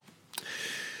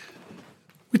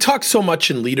talk so much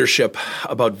in leadership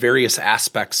about various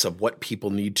aspects of what people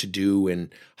need to do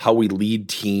and how we lead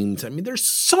teams. I mean, there's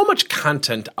so much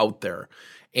content out there.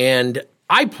 And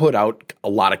I put out a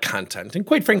lot of content. And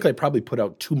quite frankly, I probably put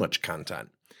out too much content.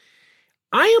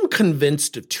 I am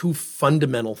convinced of two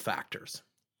fundamental factors.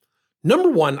 Number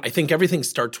one, I think everything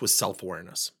starts with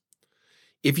self-awareness.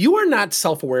 If you are not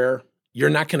self-aware, you're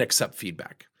not going to accept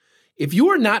feedback. If you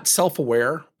are not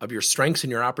self-aware of your strengths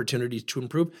and your opportunities to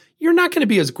improve, you're not going to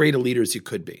be as great a leader as you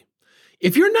could be.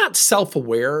 If you're not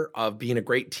self-aware of being a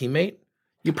great teammate,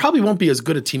 you probably won't be as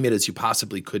good a teammate as you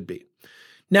possibly could be.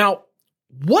 Now,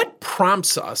 what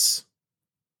prompts us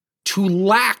to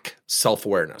lack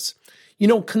self-awareness?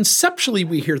 Conceptually,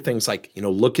 we hear things like,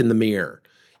 look in the mirror.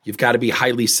 You've got to be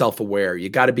highly self-aware. You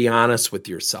got to be honest with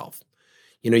yourself.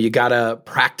 You got to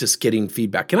practice getting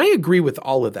feedback. And I agree with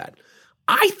all of that.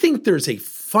 I think there's a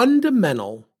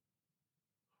fundamental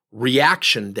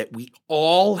reaction that we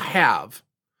all have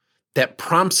that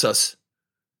prompts us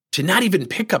to not even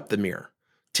pick up the mirror,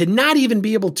 to not even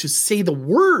be able to say the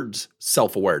words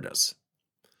self-awareness.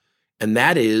 And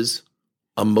that is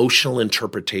emotional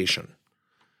interpretation.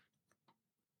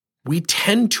 We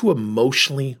tend to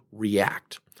emotionally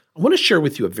react. I want to share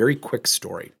with you a very quick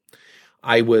story.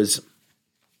 I was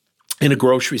in a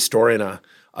grocery store and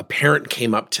a parent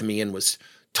came up to me and was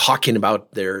talking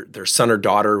about their son or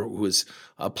daughter who was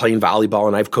playing volleyball.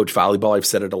 And I've coached volleyball. I've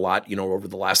said it a lot, over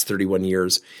the last 31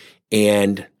 years.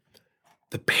 And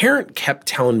the parent kept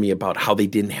telling me about how they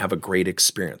didn't have a great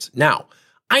experience. Now,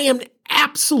 I am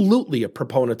absolutely a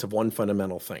proponent of one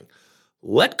fundamental thing.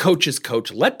 Let coaches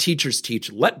coach, let teachers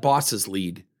teach, let bosses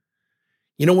lead.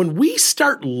 When we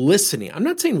start listening, I'm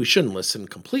not saying we shouldn't listen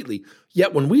completely,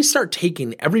 yet when we start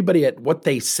taking everybody at what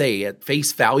they say at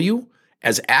face value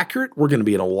as accurate, we're going to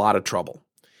be in a lot of trouble.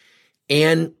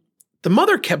 And the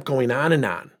mother kept going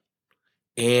on.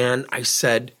 And I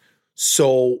said,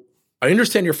 so I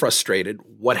understand you're frustrated.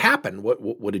 What happened?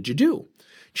 What did you do?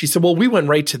 She said, well, we went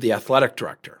right to the athletic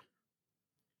director.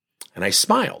 And I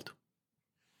smiled.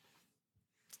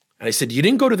 And I said, you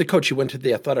didn't go to the coach, you went to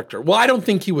the athletic director. Well, I don't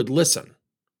think he would listen.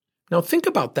 Now think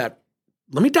about that.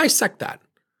 Let me dissect that.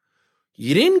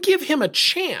 You didn't give him a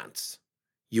chance.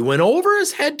 You went over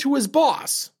his head to his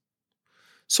boss.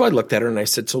 So I looked at her and I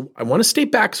said, so I want to stay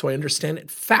back so I understand it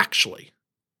factually.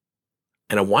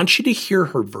 And I want you to hear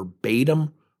her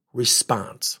verbatim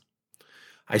response.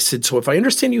 I said, so if I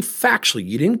understand you factually,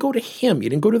 you didn't go to him, you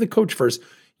didn't go to the coach first,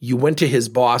 you went to his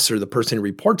boss or the person he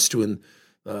reports to in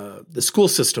the school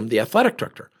system, the athletic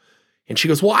director. And she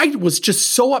goes, well, I was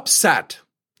just so upset.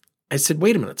 I said,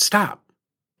 wait a minute, stop.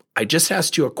 I just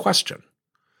asked you a question.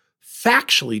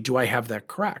 Factually, do I have that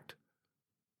correct?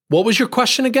 What was your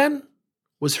question again?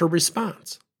 Was her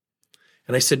response.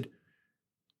 And I said,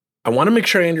 I want to make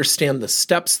sure I understand the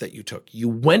steps that you took. You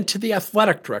went to the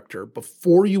athletic director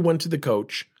before you went to the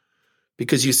coach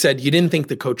because you said you didn't think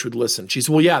the coach would listen. She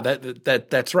said, well, yeah,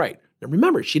 that's right. Now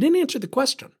remember, she didn't answer the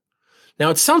question. Now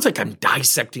it sounds like I'm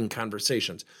dissecting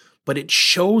conversations, but it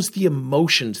shows the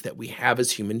emotions that we have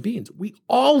as human beings. We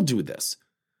all do this.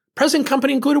 Present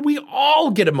company included, we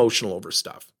all get emotional over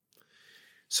stuff.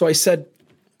 So I said,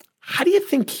 how do you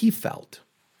think he felt?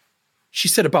 She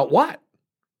said, about what?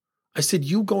 I said,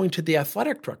 you going to the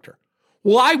athletic director.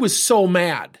 Well, I was so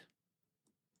mad.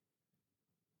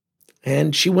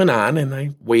 And she went on and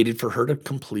I waited for her to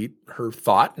complete her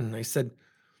thought. And I said,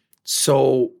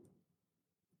 so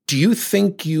do you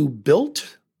think you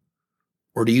built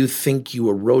or do you think you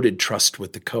eroded trust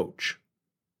with the coach?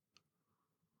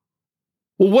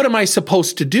 Well, what am I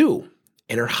supposed to do?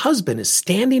 And her husband is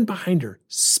standing behind her,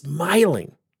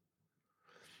 smiling.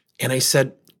 And I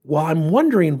said, well, I'm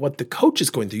wondering what the coach is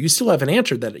going through. You still haven't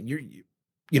answered that.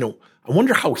 I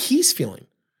wonder how he's feeling.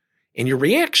 And your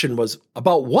reaction was,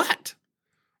 about what?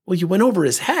 Well, you went over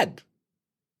his head.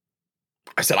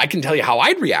 I said, I can tell you how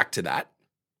I'd react to that,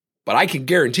 but I can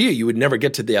guarantee you would never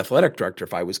get to the athletic director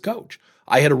if I was coach.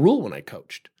 I had a rule when I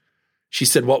coached. She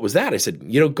said, what was that? I said,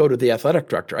 you don't go to the athletic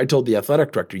director. I told the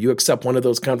athletic director, you accept one of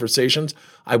those conversations,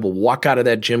 I will walk out of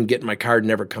that gym, get in my car,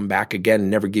 never come back again,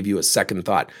 never give you a second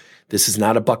thought. This is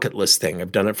not a bucket list thing.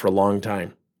 I've done it for a long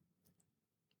time.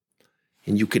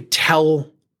 And you could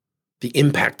tell the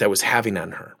impact that was having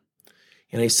on her.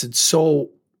 And I said, so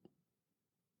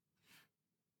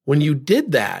when you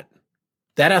did that,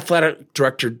 that athletic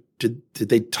director, did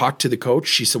they talk to the coach?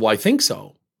 She said, well, I think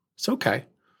so. It's okay. I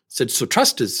said, so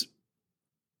trust is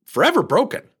forever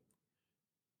broken.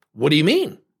 What do you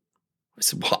mean? I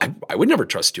said, well, I would never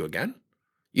trust you again.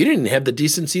 You didn't have the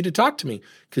decency to talk to me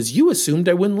because you assumed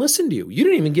I wouldn't listen to you. You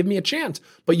didn't even give me a chance,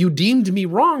 but you deemed me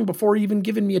wrong before even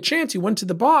giving me a chance. You went to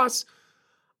the boss.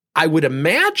 I would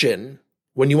imagine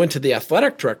when you went to the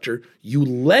athletic director, you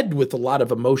led with a lot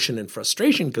of emotion and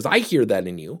frustration because I hear that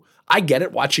in you. I get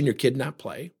it watching your kid not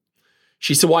play.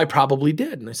 She said, well, I probably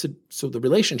did. And I said, so the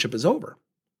relationship is over.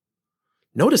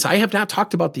 Notice I have not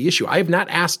talked about the issue. I have not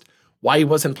asked why he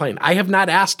wasn't playing. I have not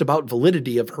asked about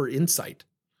validity of her insight.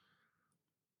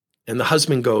 And the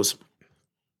husband goes,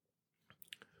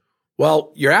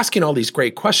 well, you're asking all these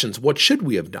great questions. What should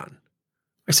we have done?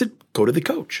 I said, go to the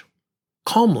coach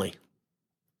calmly.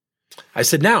 I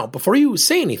said, now, before you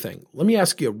say anything, let me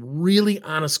ask you a really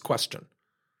honest question.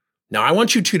 Now, I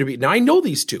want you two to be, now I know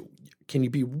these two. Can you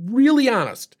be really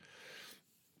honest?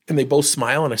 And they both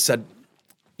smile. And I said,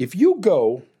 if you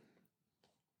go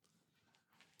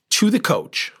to the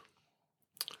coach,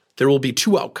 there will be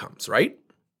two outcomes, right?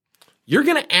 You're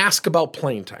going to ask about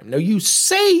playing time. Now, you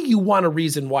say you want a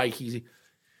reason why he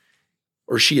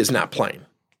or she is not playing.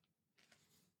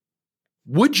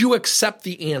 Would you accept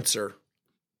the answer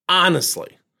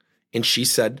honestly? And she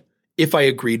said, if I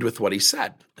agreed with what he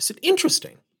said. I said,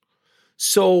 interesting.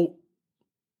 So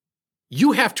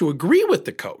you have to agree with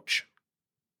the coach.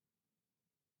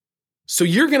 So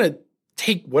you're going to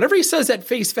take whatever he says at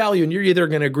face value and you're either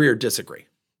going to agree or disagree.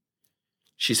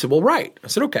 She said, well, right. I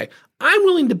said, okay, I'm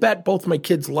willing to bet both my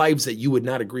kids' lives that you would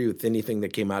not agree with anything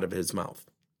that came out of his mouth.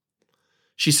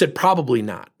 She said, probably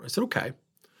not. I said, okay.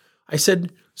 I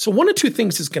said, so one of two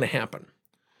things is going to happen.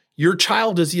 Your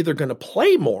child is either going to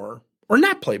play more or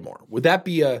not play more. Would that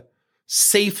be a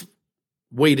safe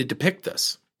way to depict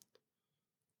this?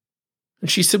 And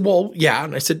she said, well, yeah.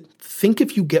 And I said, think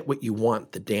if you get what you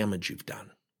want, the damage you've done.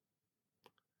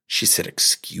 She said,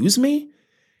 excuse me?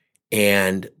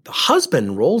 And the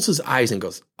husband rolls his eyes and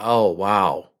goes, oh,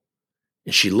 wow.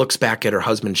 And she looks back at her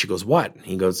husband and she goes, what? And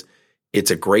he goes,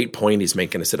 it's a great point he's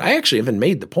making. I said, I actually haven't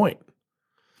made the point.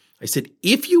 I said,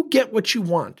 if you get what you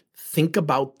want, think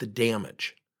about the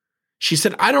damage. She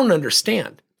said, I don't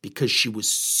understand, because she was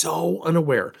so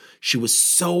unaware. She was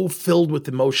so filled with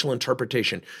emotional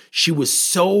interpretation. She was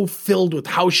so filled with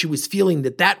how she was feeling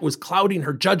that was clouding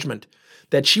her judgment,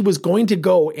 that she was going to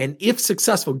go and, if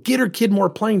successful, get her kid more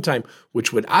playing time,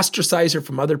 which would ostracize her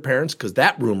from other parents because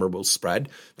that rumor will spread.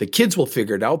 The kids will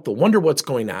figure it out. They'll wonder what's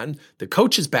going on. The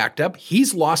coach is backed up.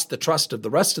 He's lost the trust of the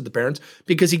rest of the parents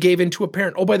because he gave in to a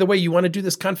parent. Oh, by the way, you want to do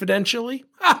this confidentially?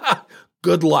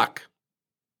 Good luck.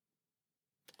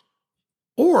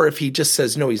 Or if he just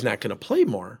says, no, he's not going to play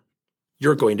more,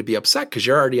 you're going to be upset because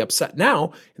you're already upset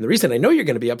now. And the reason I know you're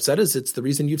going to be upset is it's the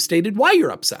reason you've stated why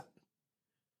you're upset.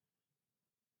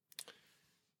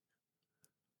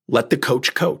 Let the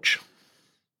coach coach.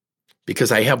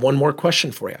 Because I have one more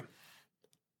question for you.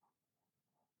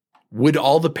 Would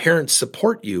all the parents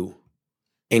support you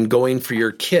in going for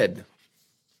your kid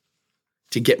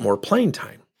to get more playing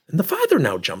time? And the father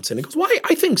now jumps in and goes, why?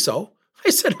 I think so. I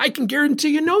said, I can guarantee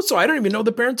you no, so I don't even know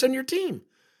the parents on your team.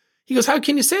 He goes, how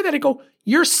can you say that? I go,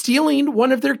 you're stealing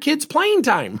one of their kids' playing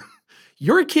time.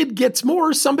 Your kid gets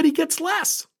more, somebody gets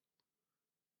less.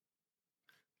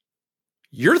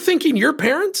 You're thinking your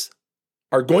parents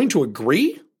are going to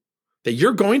agree that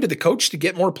you're going to the coach to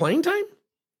get more playing time?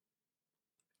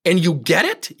 And you get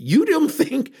it? You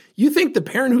think the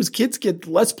parent whose kids get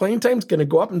less playing time is going to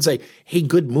go up and say, hey,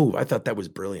 good move. I thought that was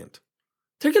brilliant.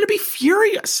 They're going to be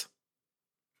furious.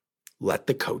 Let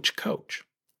the coach coach.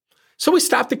 So we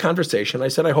stopped the conversation. I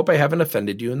said, I hope I haven't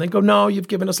offended you. And they go, no, you've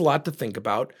given us a lot to think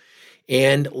about.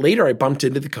 And later I bumped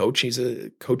into the coach. He's a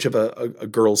coach of a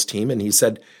girls team. And he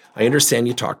said, I understand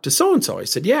you talked to so-and-so. I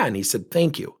said, yeah. And he said,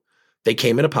 thank you. They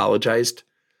came and apologized.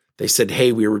 They said,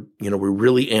 hey, we're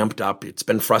really amped up. It's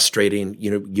been frustrating.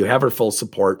 You have our full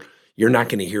support. You're not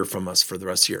going to hear from us for the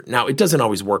rest of the year. Now, it doesn't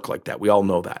always work like that. We all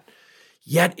know that.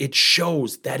 Yet it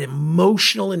shows that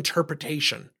emotional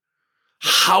interpretation,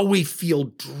 how we feel,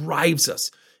 drives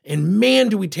us. And man,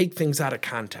 do we take things out of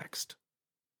context.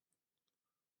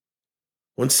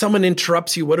 When someone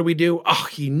interrupts you, what do? Oh,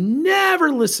 he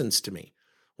never listens to me.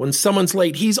 When someone's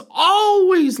late, he's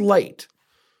always late.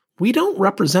 We don't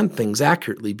represent things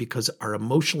accurately because our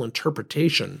emotional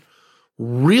interpretation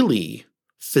really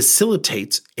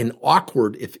facilitates an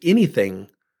awkward, if anything,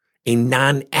 a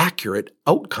non-accurate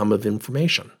outcome of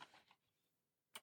information.